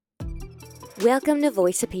Welcome to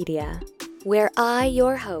Voicepedia, where I,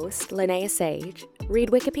 your host, Linnea Sage,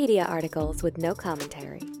 read Wikipedia articles with no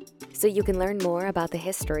commentary, so you can learn more about the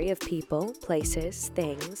history of people, places,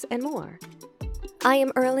 things, and more. I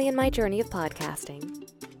am early in my journey of podcasting,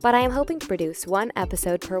 but I am hoping to produce one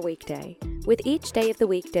episode per weekday, with each day of the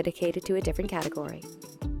week dedicated to a different category.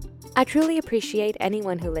 I truly appreciate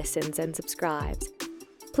anyone who listens and subscribes.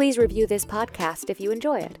 Please review this podcast if you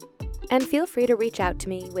enjoy it, and feel free to reach out to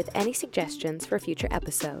me with any suggestions for future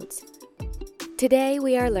episodes. Today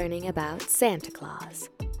we are learning about Santa Claus.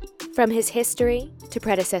 From his history to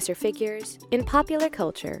predecessor figures in popular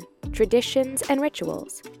culture, traditions and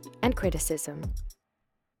rituals, and criticism.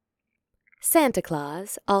 Santa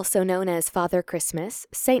Claus, also known as Father Christmas,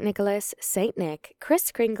 Saint Nicholas, Saint Nick,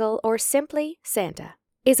 Kris Kringle, or simply Santa,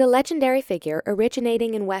 is a legendary figure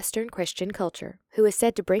originating in Western Christian culture who is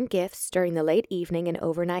said to bring gifts during the late evening and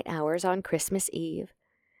overnight hours on Christmas Eve.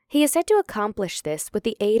 He is said to accomplish this with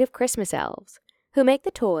the aid of Christmas elves, who make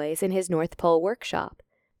the toys in his North Pole workshop,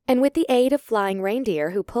 and with the aid of flying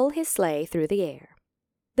reindeer who pull his sleigh through the air.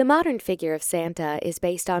 The modern figure of Santa is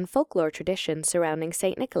based on folklore traditions surrounding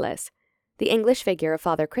Saint Nicholas, the English figure of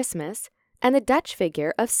Father Christmas, and the Dutch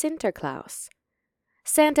figure of Sinterklaas.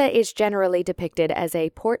 Santa is generally depicted as a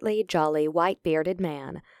portly, jolly, white-bearded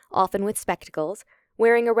man, often with spectacles,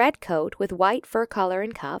 wearing a red coat with white fur collar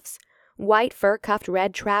and cuffs, white fur-cuffed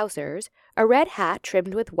red trousers, a red hat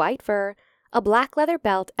trimmed with white fur, a black leather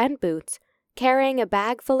belt and boots, carrying a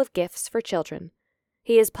bag full of gifts for children.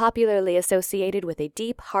 He is popularly associated with a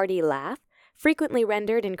deep, hearty laugh, frequently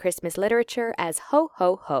rendered in Christmas literature as ho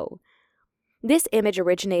ho ho. This image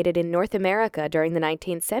originated in North America during the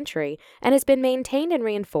 19th century and has been maintained and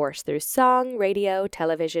reinforced through song, radio,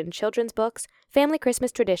 television, children's books, family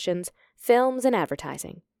Christmas traditions, films, and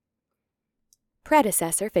advertising.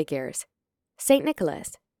 Predecessor figures. Saint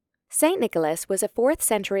Nicholas. Saint Nicholas was a 4th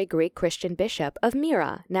century Greek Christian bishop of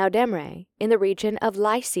Myra, now Demre, in the region of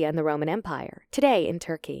Lycia in the Roman Empire, today in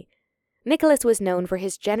Turkey. Nicholas was known for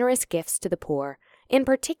his generous gifts to the poor, in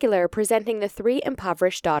particular presenting the 3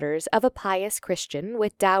 impoverished daughters of a pious Christian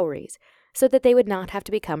with dowries so that they would not have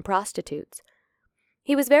to become prostitutes.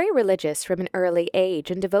 He was very religious from an early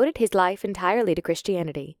age and devoted his life entirely to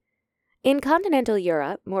Christianity. In continental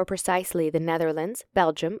Europe, more precisely the Netherlands,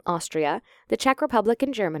 Belgium, Austria, the Czech Republic,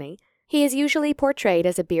 and Germany, he is usually portrayed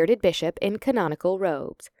as a bearded bishop in canonical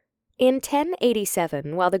robes. In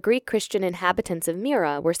 1087, while the Greek Christian inhabitants of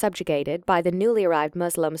Myra were subjugated by the newly arrived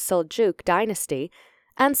Muslim Seljuk dynasty,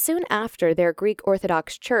 and soon after their Greek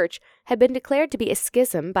Orthodox Church had been declared to be a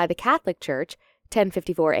schism by the Catholic Church,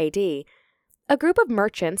 1054 AD, a group of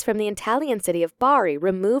merchants from the Italian city of Bari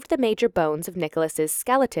removed the major bones of Nicholas's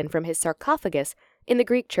skeleton from his sarcophagus in the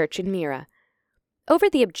Greek church in Myra. Over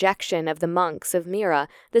the objection of the monks of Myra,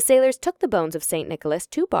 the sailors took the bones of St. Nicholas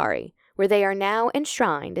to Bari, where they are now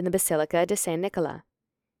enshrined in the Basilica de San Nicola.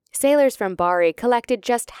 Sailors from Bari collected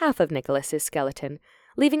just half of Nicholas's skeleton,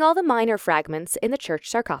 leaving all the minor fragments in the church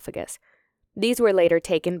sarcophagus. These were later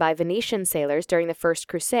taken by Venetian sailors during the First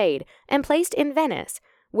Crusade and placed in Venice,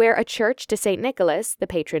 where a church to St. Nicholas, the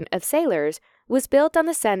patron of sailors, was built on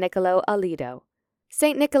the San Nicolo a Lido.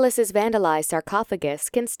 St. Nicholas's vandalized sarcophagus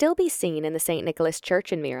can still be seen in the St. Nicholas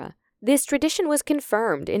Church in Myra. This tradition was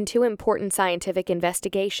confirmed in 2 important scientific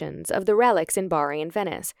investigations of the relics in Bari and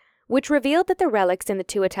Venice, which revealed that the relics in the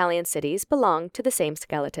 2 Italian cities belonged to the same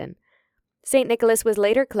skeleton. St. Nicholas was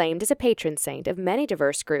later claimed as a patron saint of many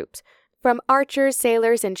diverse groups, from archers,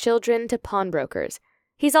 sailors, and children to pawnbrokers.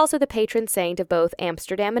 He's also the patron saint of both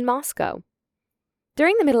Amsterdam and Moscow.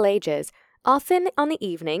 During the Middle Ages, often on the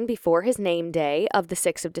evening before his name day of the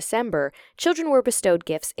 6th of December, children were bestowed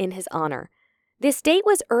gifts in his honor. This date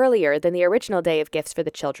was earlier than the original day of gifts for the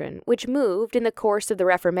children, which moved in the course of the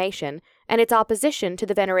Reformation and its opposition to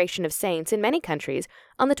the veneration of saints in many countries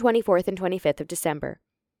on the 24th and 25th of December.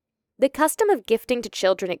 The custom of gifting to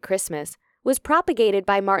children at Christmas was propagated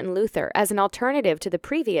by Martin Luther as an alternative to the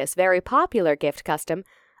previous very popular gift custom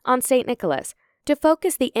on St. Nicholas, to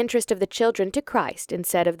focus the interest of the children to Christ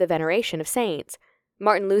instead of the veneration of saints.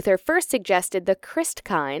 Martin Luther first suggested the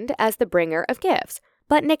Christkind as the bringer of gifts,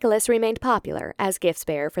 but Nicholas remained popular as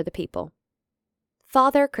gifts-bearer for the people.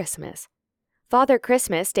 Father Christmas. Father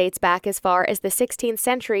Christmas dates back as far as the 16th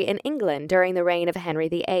century in England during the reign of Henry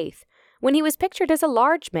VIII, when he was pictured as a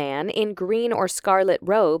large man in green or scarlet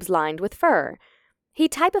robes lined with fur. He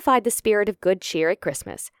typified the spirit of good cheer at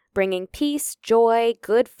Christmas, bringing peace, joy,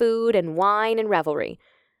 good food, and wine and revelry.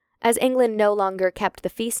 As England no longer kept the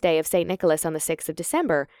feast day of St. Nicholas on the 6th of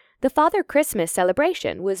December, the Father Christmas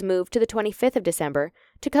celebration was moved to the 25th of December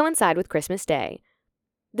to coincide with Christmas Day.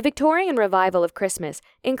 The Victorian revival of Christmas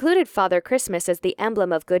included Father Christmas as the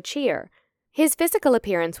emblem of good cheer. His physical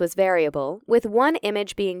appearance was variable, with one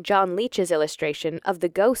image being John Leech's illustration of the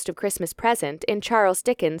ghost of Christmas present in Charles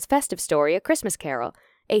Dickens' festive story A Christmas Carol,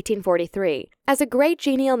 1843, as a great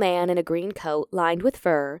genial man in a green coat lined with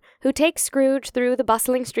fur, who takes Scrooge through the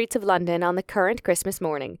bustling streets of London on the current Christmas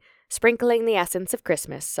morning, sprinkling the essence of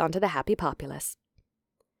Christmas onto the happy populace.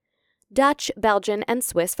 Dutch, Belgian, and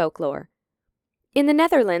Swiss folklore. In the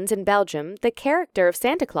Netherlands and Belgium, the character of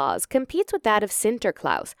Santa Claus competes with that of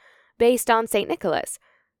Sinterklaas, based on St. Nicholas.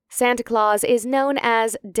 Santa Claus is known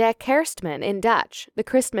as De Kerstman in Dutch, the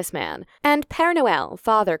Christmas man, and Père Noël,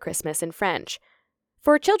 Father Christmas in French.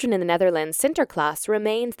 For children in the Netherlands, Sinterklaas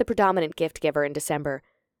remains the predominant gift giver in December.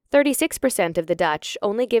 36% of the Dutch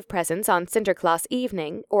only give presents on Sinterklaas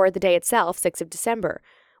evening, or the day itself, 6th of December,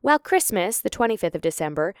 while Christmas, the 25th of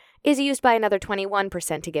December, is used by another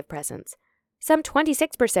 21% to give presents. Some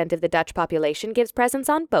 26% of the Dutch population gives presents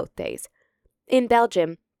on both days. In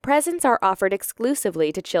Belgium, presents are offered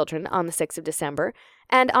exclusively to children on the 6th of December,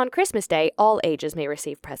 and on Christmas Day, all ages may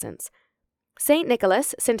receive presents. St.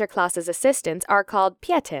 Nicholas, Sinterklaas's assistants, are called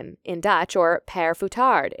Pieten in Dutch or Père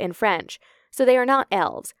Fouettard in French, so they are not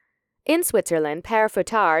elves. In Switzerland, Père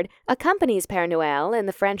Fouettard accompanies Père Noël in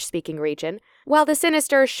the French-speaking region, while the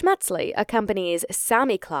sinister Schmutzli accompanies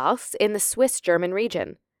Sammy Claus in the Swiss-German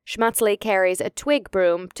region. Schmutzli carries a twig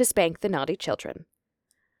broom to spank the naughty children.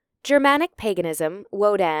 Germanic paganism,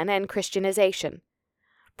 Wodan, and Christianization.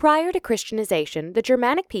 Prior to Christianization, the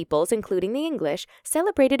Germanic peoples, including the English,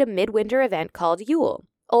 celebrated a midwinter event called Yule,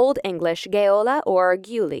 Old English Geola or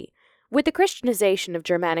Giuli. With the Christianization of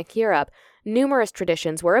Germanic Europe, numerous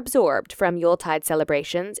traditions were absorbed from Yuletide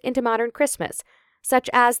celebrations into modern Christmas, such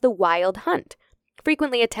as the Wild Hunt,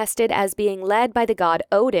 frequently attested as being led by the god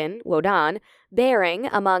Odin, Wodan, bearing,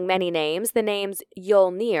 among many names, the names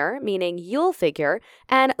Yolnir, meaning Yule figure,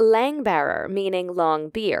 and Langbearer, meaning long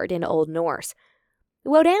beard in Old Norse.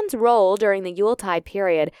 Wodan's role during the Yuletide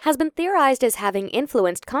period has been theorized as having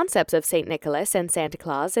influenced concepts of St. Nicholas and Santa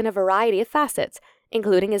Claus in a variety of facets,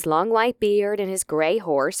 including his long white beard and his gray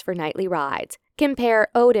horse for nightly rides. Compare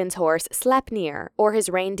Odin's horse Sleipnir or his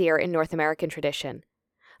reindeer in North American tradition.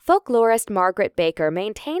 Folklorist Margaret Baker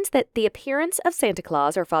maintains that the appearance of Santa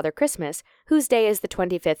Claus or Father Christmas, whose day is the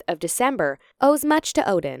 25th of December, owes much to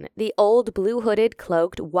Odin, the old blue-hooded,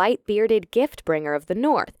 cloaked, white-bearded gift-bringer of the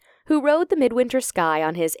north, who rode the midwinter sky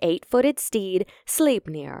on his 8-footed steed,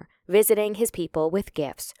 Sleipnir, visiting his people with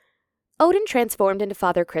gifts. Odin transformed into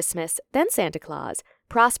Father Christmas, then Santa Claus,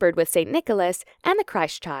 prospered with St. Nicholas, and the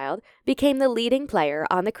Christ child, became the leading player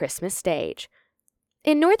on the Christmas stage.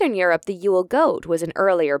 In Northern Europe, the Yule goat was an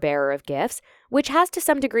earlier bearer of gifts, which has to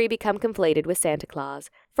some degree become conflated with Santa Claus,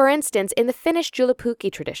 for instance in the Finnish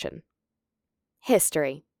Juhlapukki tradition.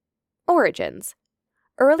 History. Origins.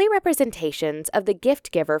 Early representations of the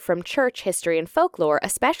gift-giver from church history and folklore,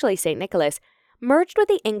 especially St. Nicholas, merged with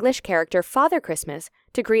the English character Father Christmas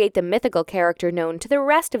to create the mythical character known to the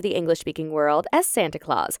rest of the English-speaking world as Santa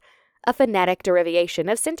Claus, a phonetic derivation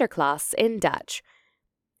of Sinterklaas in Dutch.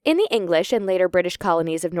 In the English and later British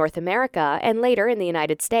colonies of North America and later in the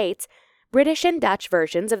United States, British and Dutch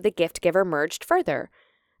versions of the gift-giver merged further.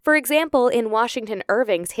 For example, in Washington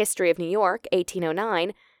Irving's History of New York,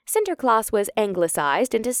 1809, Sinterklaas was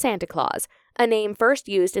anglicized into Santa Claus, a name first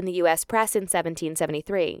used in the U.S. press in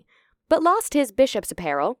 1773, but lost his bishop's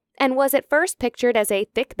apparel and was at first pictured as a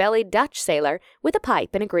thick-bellied Dutch sailor with a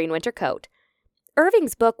pipe and a green winter coat.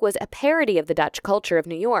 Irving's book was a parody of the Dutch culture of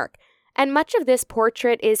New York, and much of this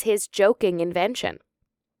portrait is his joking invention.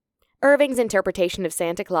 Irving's interpretation of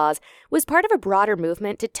Santa Claus was part of a broader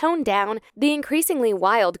movement to tone down the increasingly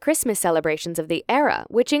wild Christmas celebrations of the era,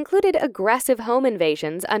 which included aggressive home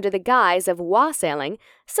invasions under the guise of wassailing,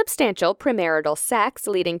 substantial premarital sex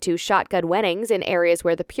leading to shotgun weddings in areas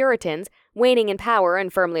where the Puritans, waning in power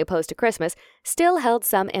and firmly opposed to Christmas, still held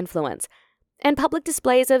some influence, and public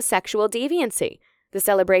displays of sexual deviancy. The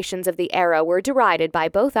celebrations of the era were derided by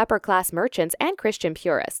both upper-class merchants and Christian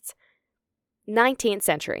purists. 19th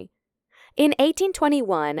century. In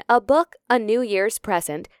 1821, a book, A New Year's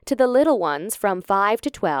Present, to the little ones from 5 to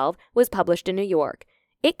 12, was published in New York.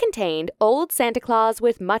 It contained Old Santa Claus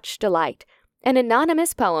with Much Delight, an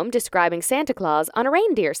anonymous poem describing Santa Claus on a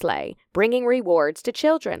reindeer sleigh, bringing rewards to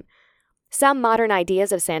children. Some modern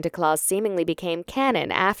ideas of Santa Claus seemingly became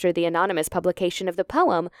canon after the anonymous publication of the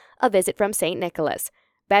poem, A Visit from St. Nicholas,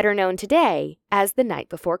 better known today as The Night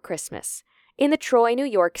Before Christmas, in the Troy, New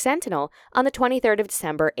York Sentinel on the 23rd of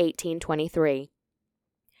December, 1823.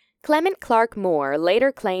 Clement Clark Moore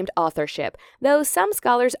later claimed authorship, though some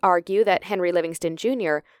scholars argue that Henry Livingston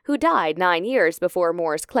Jr., who died 9 years before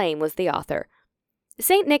Moore's claim, was the author.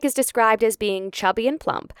 St. Nick is described as being chubby and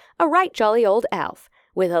plump, a right jolly old elf,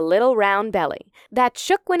 with a little round belly, that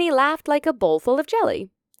shook when he laughed like a bowlful of jelly,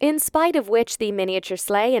 in spite of which the miniature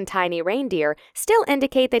sleigh and tiny reindeer still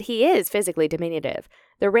indicate that he is physically diminutive.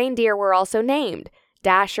 The reindeer were also named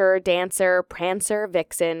Dasher, Dancer, Prancer,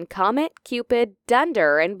 Vixen, Comet, Cupid,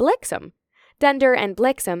 Dunder, and Blixen. Dunder and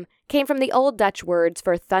Blixen came from the Old Dutch words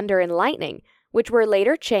for thunder and lightning, which were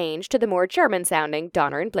later changed to the more German-sounding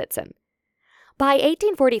Donner and Blitzen. By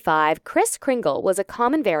 1845, Kris Kringle was a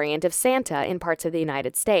common variant of Santa in parts of the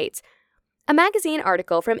United States. A magazine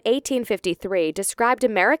article from 1853 described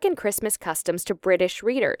American Christmas customs to British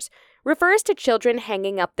readers, refers to children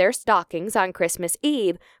hanging up their stockings on Christmas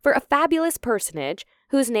Eve for a fabulous personage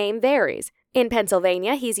whose name varies. In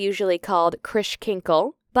Pennsylvania, he's usually called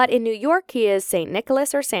Krish-Kinkle, but in New York, he is St.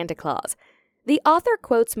 Nicholas or Santa Claus. The author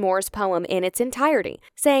quotes Moore's poem in its entirety,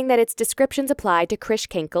 saying that its descriptions apply to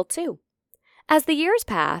Krish-Kinkle too. As the years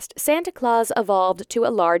passed, Santa Claus evolved to a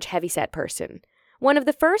large, heavyset person. One of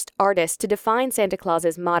the first artists to define Santa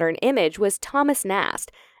Claus's modern image was Thomas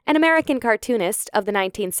Nast, an American cartoonist of the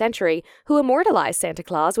 19th century who immortalized Santa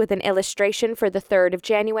Claus with an illustration for the 3rd of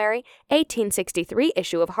January, 1863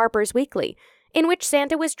 issue of Harper's Weekly, in which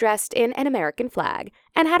Santa was dressed in an American flag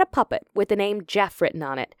and had a puppet with the name Jeff written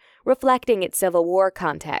on it, reflecting its Civil War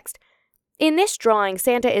context. In this drawing,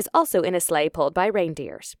 Santa is also in a sleigh pulled by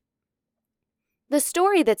reindeers. The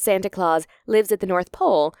story that Santa Claus lives at the North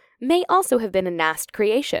Pole may also have been a Nast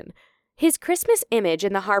creation. His Christmas image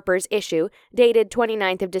in the Harper's issue, dated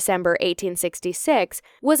 29th of December 1866,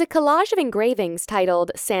 was a collage of engravings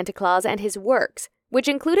titled Santa Claus and His Works, which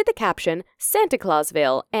included the caption, Santa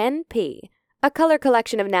Clausville, N.P. A color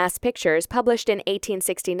collection of Nast's pictures published in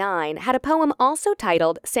 1869 had a poem also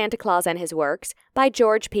titled Santa Claus and His Works by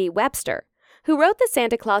George P. Webster, who wrote that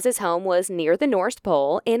Santa Claus's home was near the North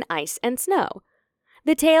Pole in ice and snow.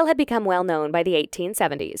 The tale had become well known by the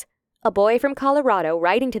 1870s. A boy from Colorado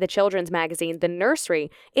writing to the children's magazine The Nursery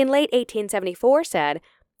in late 1874 said,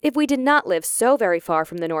 "If we did not live so very far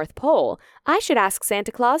from the North Pole, I should ask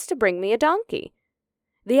Santa Claus to bring me a donkey."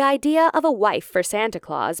 The idea of a wife for Santa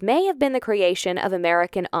Claus may have been the creation of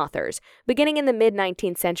American authors, beginning in the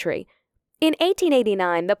mid-19th century. In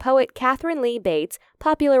 1889, the poet Catherine Lee Bates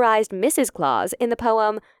popularized Mrs. Claus in the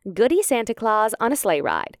poem Goody Santa Claus on a Sleigh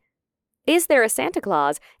Ride. Is There a Santa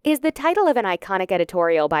Claus is the title of an iconic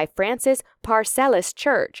editorial by Francis Parcellis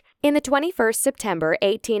Church in the 21st September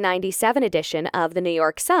 1897 edition of the New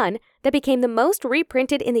York Sun that became the most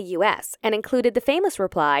reprinted in the U.S. and included the famous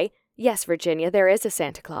reply, "Yes, Virginia, there is a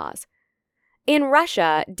Santa Claus." In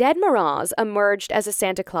Russia, Ded Moroz emerged as a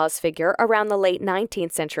Santa Claus figure around the late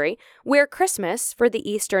 19th century, where Christmas, for the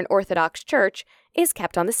Eastern Orthodox Church, is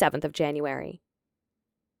kept on the 7th of January.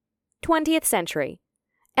 20th century.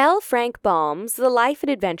 L. Frank Baum's The Life and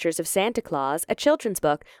Adventures of Santa Claus, a children's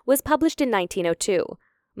book, was published in 1902.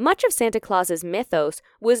 Much of Santa Claus's mythos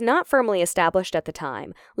was not firmly established at the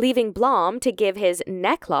time, leaving Blom to give his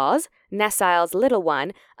Necklaus, Nessile's little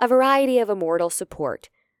one, a variety of immortal support.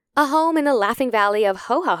 A home in the laughing valley of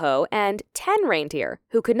Ho-Ha-Ho, and 10 reindeer,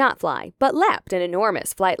 who could not fly, but leapt in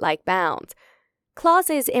enormous flight-like bounds.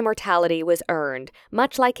 Claus's immortality was earned,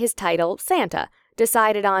 much like his title, Santa,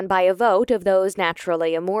 decided on by a vote of those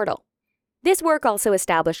naturally immortal. This work also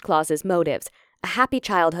established Claus's motives, a happy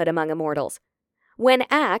childhood among immortals. When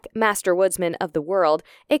Ack, master woodsman of the world,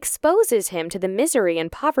 exposes him to the misery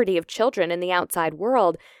and poverty of children in the outside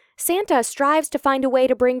world, Santa strives to find a way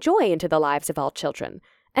to bring joy into the lives of all children,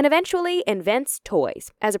 and eventually invents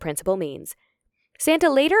toys as a principal means. Santa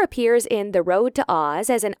later appears in The Road to Oz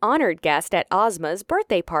as an honored guest at Ozma's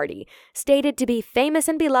birthday party, stated to be famous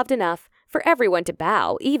and beloved enough for everyone to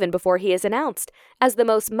bow even before he is announced as the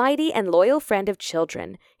most mighty and loyal friend of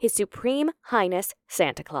children, His Supreme Highness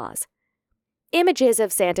Santa Claus. Images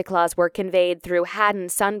of Santa Claus were conveyed through Haddon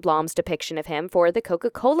Sundblom's depiction of him for the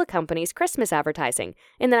Coca-Cola Company's Christmas advertising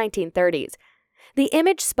in the 1930s. The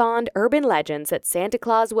image spawned urban legends that Santa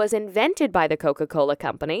Claus was invented by the Coca-Cola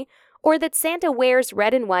Company, or that Santa wears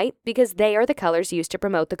red and white because they are the colors used to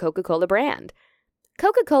promote the Coca-Cola brand.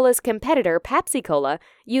 Coca-Cola's competitor, Pepsi-Cola,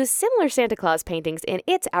 used similar Santa Claus paintings in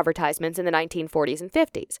its advertisements in the 1940s and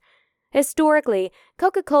 50s. Historically,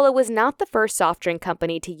 Coca-Cola was not the first soft drink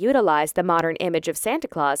company to utilize the modern image of Santa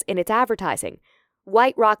Claus in its advertising.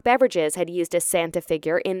 White Rock Beverages had used a Santa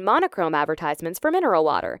figure in monochrome advertisements for mineral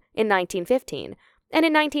water in 1915, and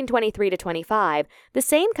in 1923-25, the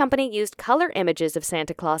same company used color images of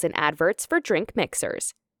Santa Claus in adverts for drink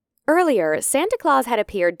mixers. Earlier, Santa Claus had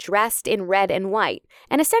appeared dressed in red and white,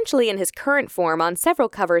 and essentially in his current form on several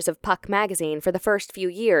covers of Puck magazine for the first few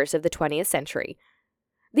years of the 20th century.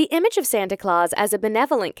 The image of Santa Claus as a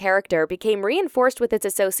benevolent character became reinforced with its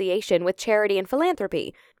association with charity and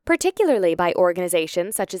philanthropy, particularly by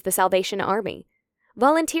organizations such as the Salvation Army.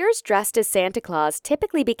 Volunteers dressed as Santa Claus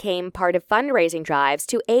typically became part of fundraising drives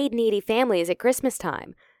to aid needy families at Christmas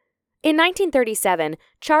time. In 1937,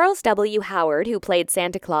 Charles W. Howard, who played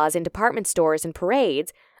Santa Claus in department stores and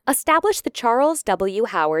parades, established the Charles W.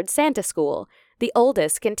 Howard Santa School, the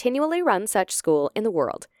oldest continually run such school in the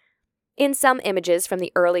world. In some images from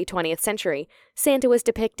the early 20th century, Santa was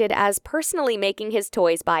depicted as personally making his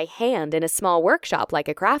toys by hand in a small workshop like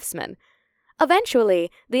a craftsman. Eventually,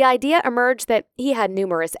 the idea emerged that he had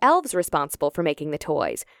numerous elves responsible for making the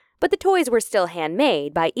toys, but the toys were still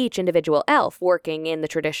handmade by each individual elf working in the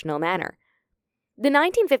traditional manner. The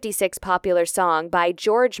 1956 popular song by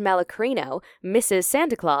George Mellecrino, Mrs.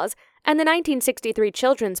 Santa Claus, and the 1963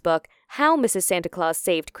 children's book How Mrs. Santa Claus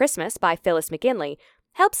Saved Christmas by Phyllis McGinley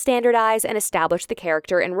helped standardize and establish the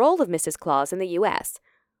character and role of Mrs. Claus in the U.S.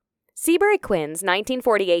 Seabury Quinn's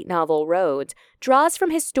 1948 novel Rhodes draws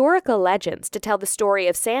from historical legends to tell the story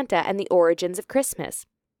of Santa and the origins of Christmas.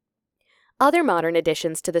 Other modern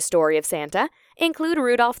additions to the story of Santa include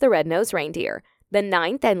Rudolph the Red-Nosed Reindeer, the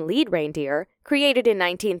ninth and lead reindeer, created in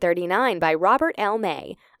 1939 by Robert L.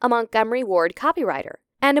 May, a Montgomery Ward copywriter,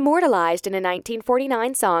 and immortalized in a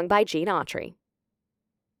 1949 song by Gene Autry.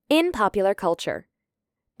 In popular culture,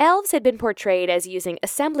 elves had been portrayed as using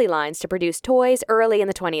assembly lines to produce toys early in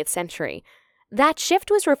the 20th century. That shift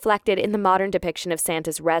was reflected in the modern depiction of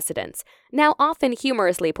Santa's residence, now often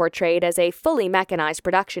humorously portrayed as a fully mechanized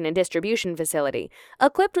production and distribution facility,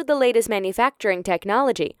 equipped with the latest manufacturing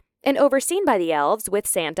technology, and overseen by the elves with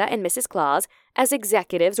Santa and Mrs. Claus as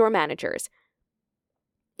executives or managers.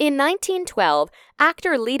 In 1912,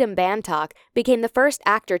 actor Leadham Bantock became the first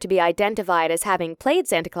actor to be identified as having played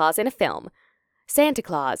Santa Claus in a film. Santa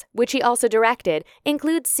Claus, which he also directed,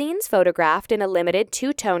 includes scenes photographed in a limited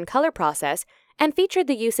two-tone color process and featured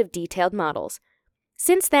the use of detailed models.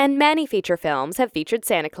 Since then, many feature films have featured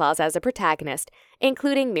Santa Claus as a protagonist,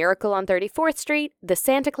 including Miracle on 34th Street, The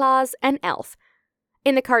Santa Claus, and Elf.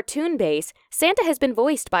 In the cartoon base, Santa has been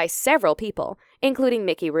voiced by several people, including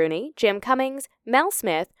Mickey Rooney, Jim Cummings, Mel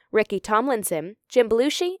Smith, Ricky Tomlinson, Jim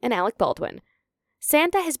Belushi, and Alec Baldwin.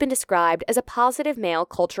 Santa has been described as a positive male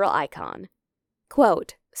cultural icon.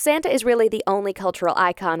 Quote, Santa is really the only cultural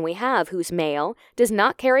icon we have who's male, does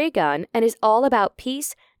not carry a gun, and is all about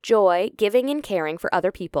peace, joy, giving, and caring for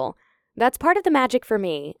other people. That's part of the magic for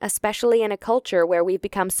me, especially in a culture where we've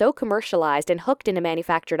become so commercialized and hooked into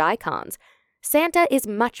manufactured icons. Santa is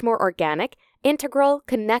much more organic, integral,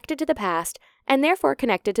 connected to the past, and therefore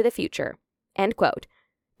connected to the future. End quote.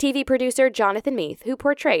 TV producer Jonathan Meath, who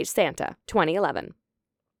portrays Santa, 2011.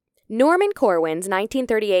 Norman Corwin's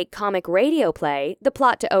 1938 comic radio play, The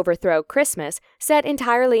Plot to Overthrow Christmas, set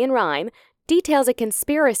entirely in rhyme, details a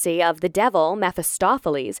conspiracy of the devil,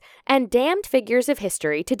 Mephistopheles, and damned figures of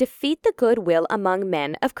history to defeat the goodwill among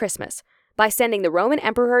men of Christmas by sending the Roman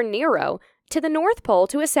Emperor Nero to the North Pole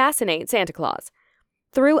to assassinate Santa Claus.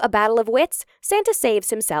 Through a battle of wits, Santa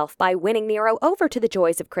saves himself by winning Nero over to the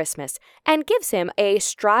joys of Christmas and gives him a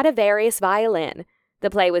Stradivarius violin. The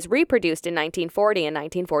play was reproduced in 1940 and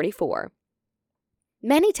 1944.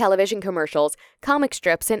 Many television commercials, comic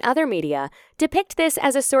strips, and other media depict this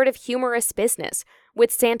as a sort of humorous business,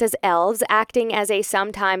 with Santa's elves acting as a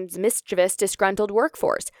sometimes mischievous, disgruntled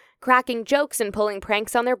workforce, cracking jokes and pulling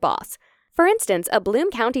pranks on their boss. For instance, a Bloom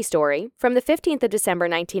County story from the 15th of December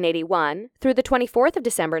 1981 through the 24th of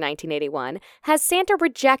December 1981 has Santa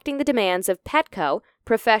rejecting the demands of Petco,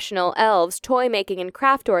 professional elves toy-making and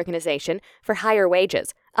craft organization, for higher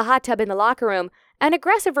wages, a hot tub in the locker room, and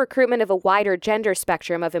aggressive recruitment of a wider gender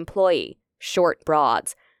spectrum of employee, short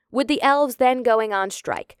broads, with the elves then going on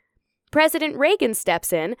strike. President Reagan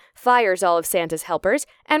steps in, fires all of Santa's helpers,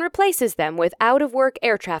 and replaces them with out-of-work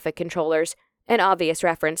air traffic controllers, an obvious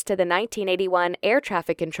reference to the 1981 air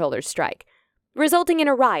traffic controllers strike, resulting in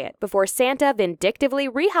a riot before Santa vindictively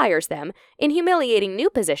rehires them in humiliating new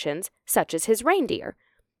positions, such as his reindeer.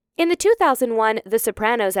 In the 2001 The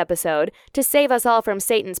Sopranos episode, To Save Us All from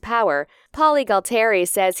Satan's Power, Paulie Galtieri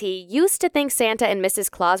says he used to think Santa and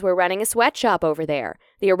Mrs. Claus were running a sweatshop over there.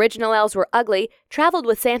 The original elves were ugly, traveled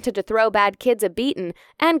with Santa to throw bad kids a beating,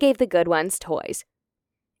 and gave the good ones toys.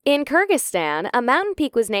 In Kyrgyzstan, a mountain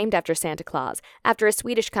peak was named after Santa Claus, after a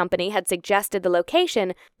Swedish company had suggested the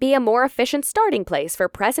location be a more efficient starting place for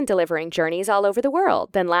present delivering journeys all over the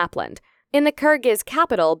world than Lapland. In the Kyrgyz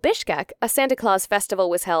capital, Bishkek, a Santa Claus festival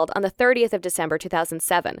was held on the 30th of December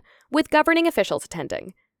 2007, with governing officials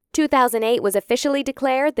attending. 2008 was officially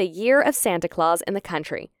declared the Year of Santa Claus in the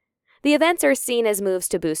country. The events are seen as moves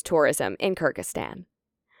to boost tourism in Kyrgyzstan.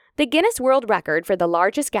 The Guinness World Record for the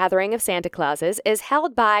largest gathering of Santa Clauses is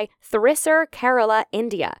held by Thrissur, Kerala,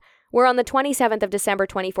 India, where on the 27th of December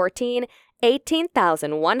 2014,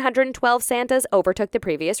 18,112 Santas overtook the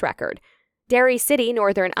previous record. Derry City,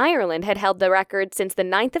 Northern Ireland had held the record since the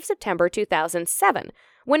 9th of September 2007,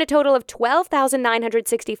 when a total of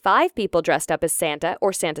 12,965 people dressed up as Santa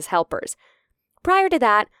or Santa's helpers. Prior to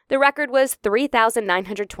that, the record was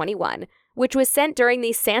 3,921, which was set during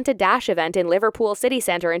the Santa Dash event in Liverpool City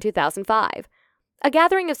Centre in 2005. A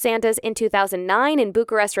gathering of Santas in 2009 in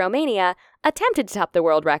Bucharest, Romania, attempted to top the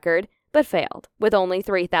world record, but failed, with only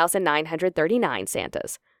 3,939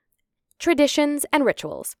 Santas. Traditions and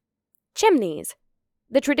rituals. Chimneys.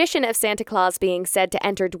 The tradition of Santa Claus being said to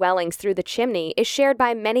enter dwellings through the chimney is shared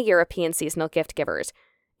by many European seasonal gift givers.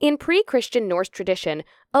 In pre-Christian Norse tradition,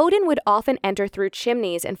 Odin would often enter through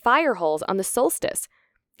chimneys and fire holes on the solstice.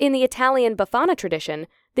 In the Italian Befana tradition,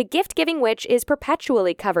 the gift-giving witch is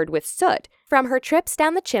perpetually covered with soot from her trips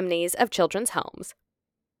down the chimneys of children's homes.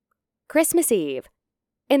 Christmas Eve.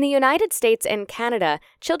 In the United States and Canada,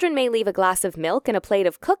 children may leave a glass of milk and a plate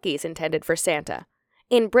of cookies intended for Santa.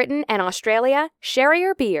 In Britain and Australia, sherry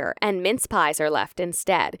or beer and mince pies are left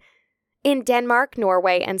instead. In Denmark,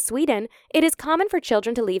 Norway, and Sweden, it is common for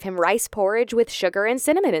children to leave him rice porridge with sugar and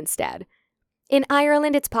cinnamon instead. In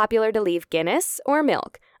Ireland, it's popular to leave Guinness or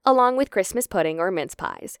milk, along with Christmas pudding or mince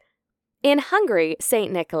pies. In Hungary,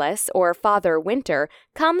 St. Nicholas, or Father Winter,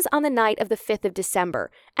 comes on the night of the 5th of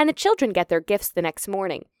December, and the children get their gifts the next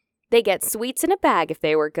morning. They get sweets in a bag if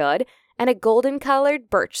they were good, and a golden-colored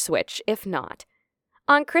birch switch if not.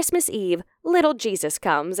 On Christmas Eve, little Jesus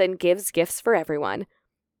comes and gives gifts for everyone.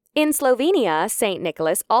 In Slovenia, St.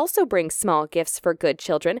 Nicholas also brings small gifts for good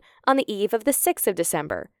children on the eve of the 6th of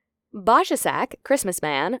December. Božíšek, Christmas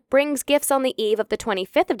man, brings gifts on the eve of the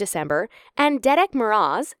 25th of December, and Dedek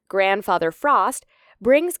Mraz, Grandfather Frost,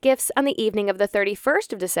 brings gifts on the evening of the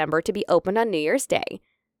 31st of December to be opened on New Year's Day.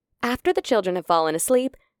 After the children have fallen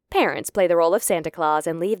asleep, parents play the role of Santa Claus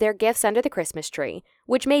and leave their gifts under the Christmas tree,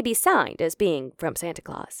 which may be signed as being from Santa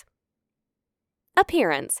Claus.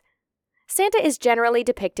 Appearance. Santa is generally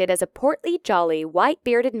depicted as a portly, jolly,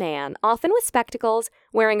 white-bearded man, often with spectacles,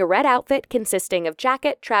 wearing a red outfit consisting of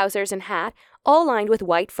jacket, trousers, and hat, all lined with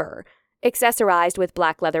white fur, accessorized with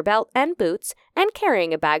black leather belt and boots, and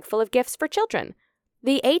carrying a bag full of gifts for children.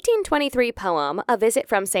 The 1823 poem, A Visit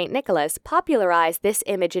from St. Nicholas, popularized this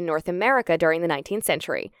image in North America during the 19th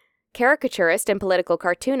century. Caricaturist and political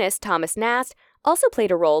cartoonist Thomas Nast also played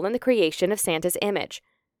a role in the creation of Santa's image.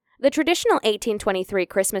 The traditional 1823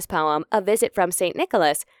 Christmas poem, A Visit from St.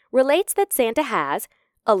 Nicholas, relates that Santa has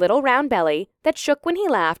a little round belly that shook when he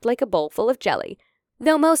laughed like a bowl full of jelly.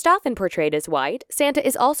 Though most often portrayed as white, Santa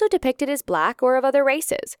is also depicted as black or of other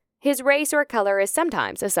races. His race or color is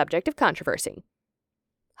sometimes a subject of controversy.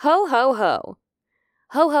 Ho, ho, ho.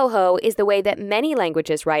 Ho, ho, ho is the way that many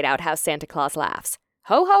languages write out how Santa Claus laughs.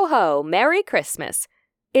 Ho, ho, ho, Merry Christmas.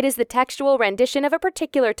 It is the textual rendition of a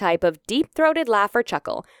particular type of deep-throated laugh or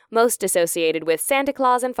chuckle, most associated with Santa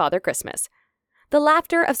Claus and Father Christmas. The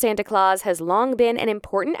laughter of Santa Claus has long been an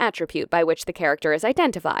important attribute by which the character is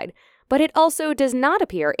identified, but it also does not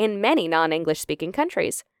appear in many non-English-speaking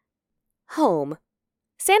countries. Home.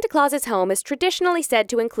 Santa Claus's home is traditionally said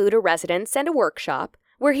to include a residence and a workshop,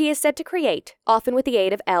 where he is said to create, often with the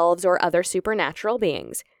aid of elves or other supernatural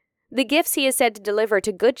beings, the gifts he is said to deliver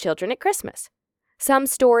to good children at Christmas. Some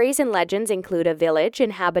stories and legends include a village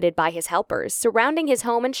inhabited by his helpers surrounding his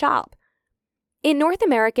home and shop. In North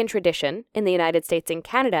American tradition, in the United States and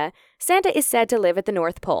Canada, Santa is said to live at the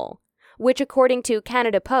North Pole, which according to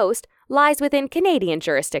Canada Post, lies within Canadian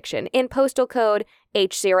jurisdiction in postal code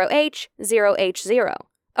H0H0H0,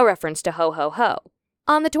 a reference to ho ho ho.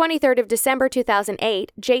 On the 23rd of December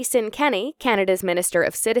 2008, Jason Kenney, Canada's Minister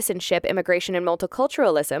of Citizenship, Immigration and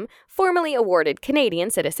Multiculturalism, formally awarded Canadian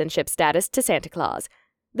citizenship status to Santa Claus.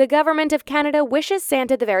 The Government of Canada wishes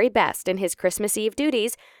Santa the very best in his Christmas Eve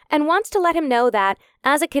duties and wants to let him know that,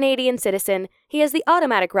 as a Canadian citizen, he has the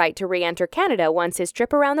automatic right to re-enter Canada once his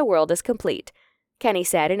trip around the world is complete, Kenney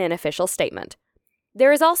said in an official statement.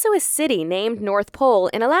 There is also a city named North Pole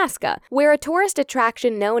in Alaska, where a tourist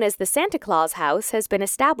attraction known as the Santa Claus House has been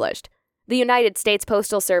established. The United States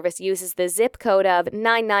Postal Service uses the zip code of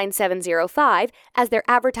 99705 as their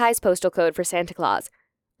advertised postal code for Santa Claus.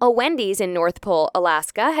 A Wendy's in North Pole,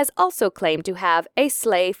 Alaska, has also claimed to have a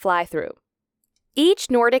sleigh fly-through. Each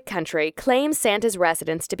Nordic country claims Santa's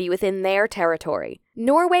residence to be within their territory.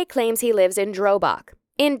 Norway claims he lives in Drobak.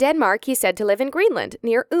 In Denmark, he's said to live in Greenland,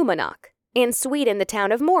 near Umanak. In Sweden, the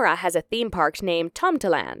town of Mora has a theme park named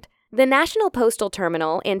Tomteland. The National Postal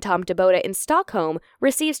Terminal in Tomteboda in Stockholm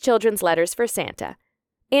receives children's letters for Santa.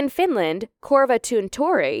 In Finland,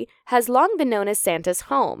 Korvatuntori has long been known as Santa's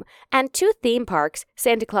home, and two theme parks,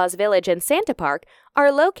 Santa Claus Village and Santa Park,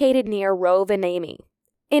 are located near Rovaniemi.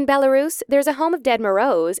 In Belarus, there's a home of dead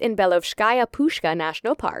Moros in Belovskaya Pushka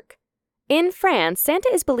National Park. In France, Santa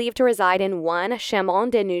is believed to reside in one Chemin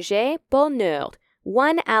de Nuages Pôle Nord,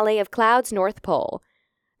 one alley of clouds North Pole.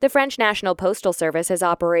 The French National Postal Service has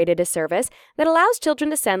operated a service that allows children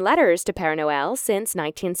to send letters to Père Noël since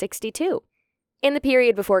 1962. In the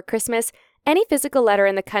period before Christmas, any physical letter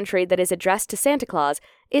in the country that is addressed to Santa Claus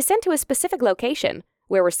is sent to a specific location,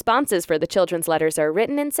 where responses for the children's letters are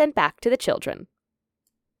written and sent back to the children.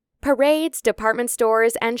 Parades, department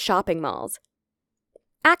stores, and shopping malls.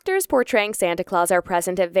 Actors portraying Santa Claus are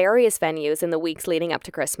present at various venues in the weeks leading up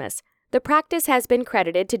to Christmas. The practice has been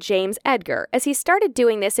credited to James Edgar, as he started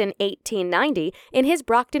doing this in 1890 in his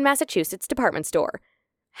Brockton, Massachusetts department store.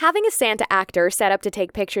 Having a Santa actor set up to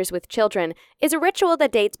take pictures with children is a ritual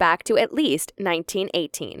that dates back to at least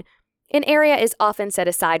 1918. An area is often set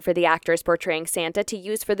aside for the actors portraying Santa to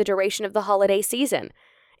use for the duration of the holiday season.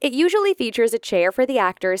 It usually features a chair for the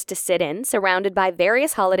actors to sit in, surrounded by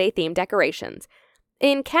various holiday-themed decorations.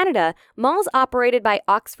 In Canada, malls operated by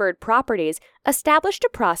Oxford Properties established a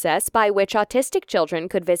process by which autistic children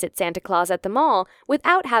could visit Santa Claus at the mall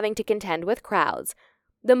without having to contend with crowds.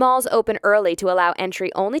 The malls open early to allow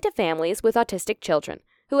entry only to families with autistic children,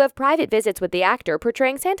 who have private visits with the actor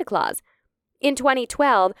portraying Santa Claus. In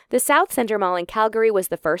 2012, the South Centre Mall in Calgary was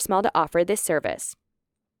the first mall to offer this service.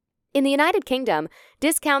 In the United Kingdom,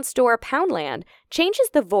 discount store Poundland changes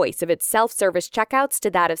the voice of its self-service checkouts to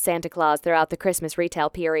that of Santa Claus throughout the Christmas retail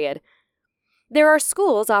period. There are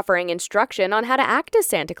schools offering instruction on how to act as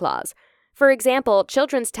Santa Claus. For example,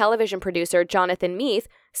 children's television producer Jonathan Meath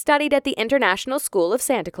studied at the International School of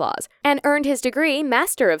Santa Claus and earned his degree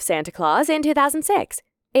Master of Santa Claus in 2006.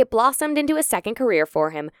 It blossomed into a second career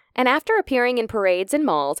for him, and after appearing in parades and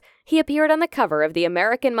malls, he appeared on the cover of the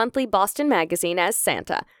American monthly Boston magazine as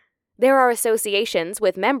Santa. There are associations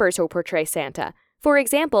with members who portray Santa. For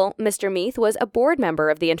example, Mr. Meath was a board member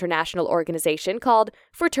of the international organization called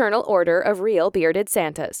Fraternal Order of Real Bearded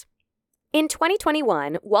Santas. In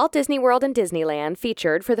 2021, Walt Disney World and Disneyland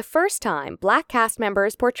featured for the first time Black cast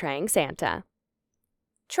members portraying Santa.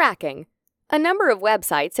 Tracking. A number of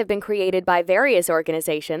websites have been created by various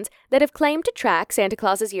organizations that have claimed to track Santa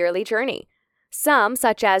Claus's yearly journey. Some,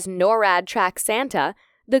 such as NORAD Tracks Santa,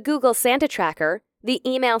 the Google Santa Tracker, the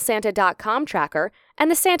EmailSanta.com tracker,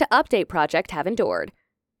 and the Santa Update Project have endured.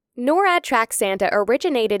 NORAD Tracks Santa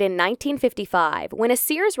originated in 1955 when a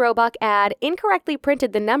Sears Roebuck ad incorrectly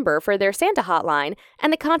printed the number for their Santa hotline,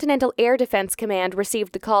 and the Continental Air Defense Command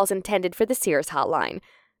received the calls intended for the Sears hotline.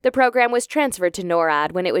 The program was transferred to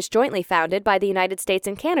NORAD when it was jointly founded by the United States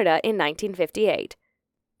and Canada in 1958.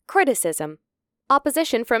 Criticism.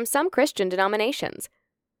 Opposition from some Christian denominations.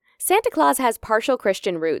 Santa Claus has partial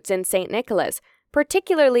Christian roots in St. Nicholas,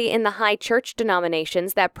 particularly in the high church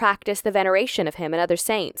denominations that practice the veneration of him and other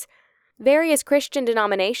saints. Various Christian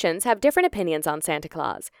denominations have different opinions on Santa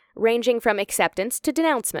Claus, ranging from acceptance to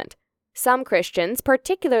denouncement. Some Christians,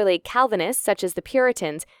 particularly Calvinists such as the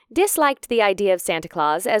Puritans, disliked the idea of Santa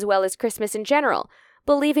Claus as well as Christmas in general,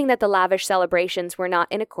 believing that the lavish celebrations were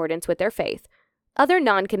not in accordance with their faith. Other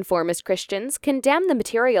nonconformist Christians condemn the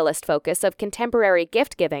materialist focus of contemporary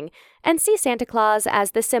gift-giving and see Santa Claus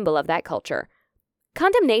as the symbol of that culture.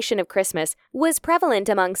 Condemnation of Christmas was prevalent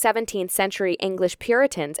among 17th century English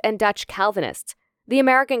Puritans and Dutch Calvinists. The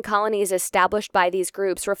American colonies established by these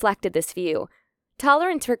groups reflected this view.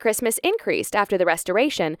 Tolerance for Christmas increased after the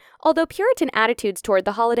Restoration, although Puritan attitudes toward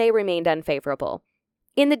the holiday remained unfavorable.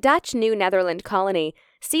 In the Dutch New Netherland colony,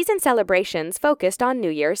 season celebrations focused on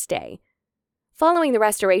New Year's Day. Following the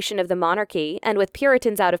restoration of the monarchy, and with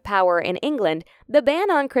Puritans out of power in England, the ban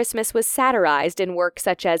on Christmas was satirized in works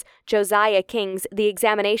such as Josiah King's The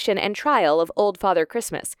Examination and Trial of Old Father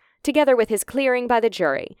Christmas, together with his Clearing by the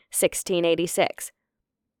Jury, 1686.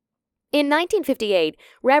 In 1958,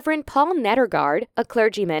 Reverend Paul Nettergaard, a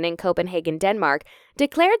clergyman in Copenhagen, Denmark,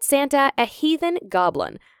 declared Santa a heathen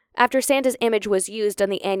goblin, after Santa's image was used on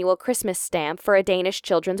the annual Christmas stamp for a Danish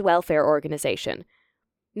children's welfare organization.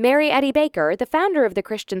 Mary Eddy Baker, the founder of the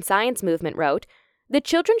Christian Science movement, wrote, "The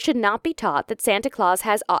children should not be taught that Santa Claus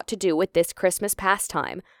has aught to do with this Christmas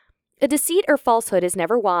pastime. A deceit or falsehood is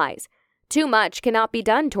never wise. Too much cannot be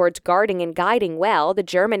done towards guarding and guiding well the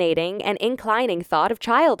germinating and inclining thought of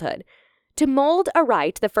childhood. To mold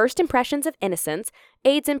aright the first impressions of innocence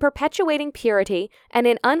aids in perpetuating purity and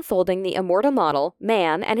in unfolding the immortal model,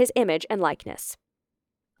 man and his image and likeness.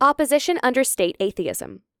 Opposition under state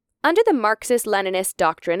atheism. Under the Marxist-Leninist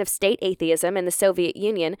doctrine of state atheism in the Soviet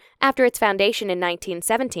Union after its foundation in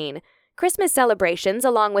 1917, Christmas celebrations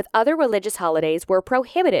along with other religious holidays were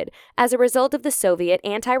prohibited as a result of the Soviet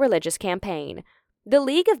anti-religious campaign. The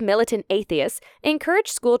League of Militant Atheists encouraged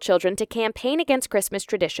school children to campaign against Christmas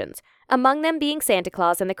traditions, among them being Santa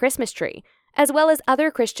Claus and the Christmas tree, as well as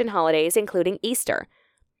other Christian holidays including Easter.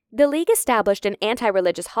 The League established an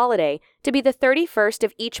anti-religious holiday to be the 31st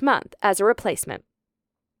of each month as a replacement.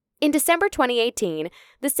 In December 2018,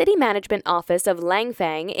 the City Management Office of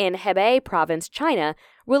Langfang in Hebei Province, China,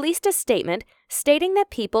 released a statement stating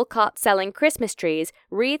that people caught selling Christmas trees,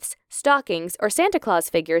 wreaths, stockings, or Santa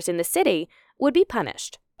Claus figures in the city would be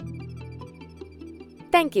punished.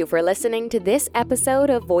 Thank you for listening to this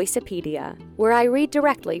episode of Voicepedia, where I read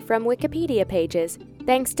directly from Wikipedia pages,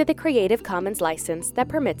 thanks to the Creative Commons license that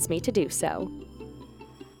permits me to do so.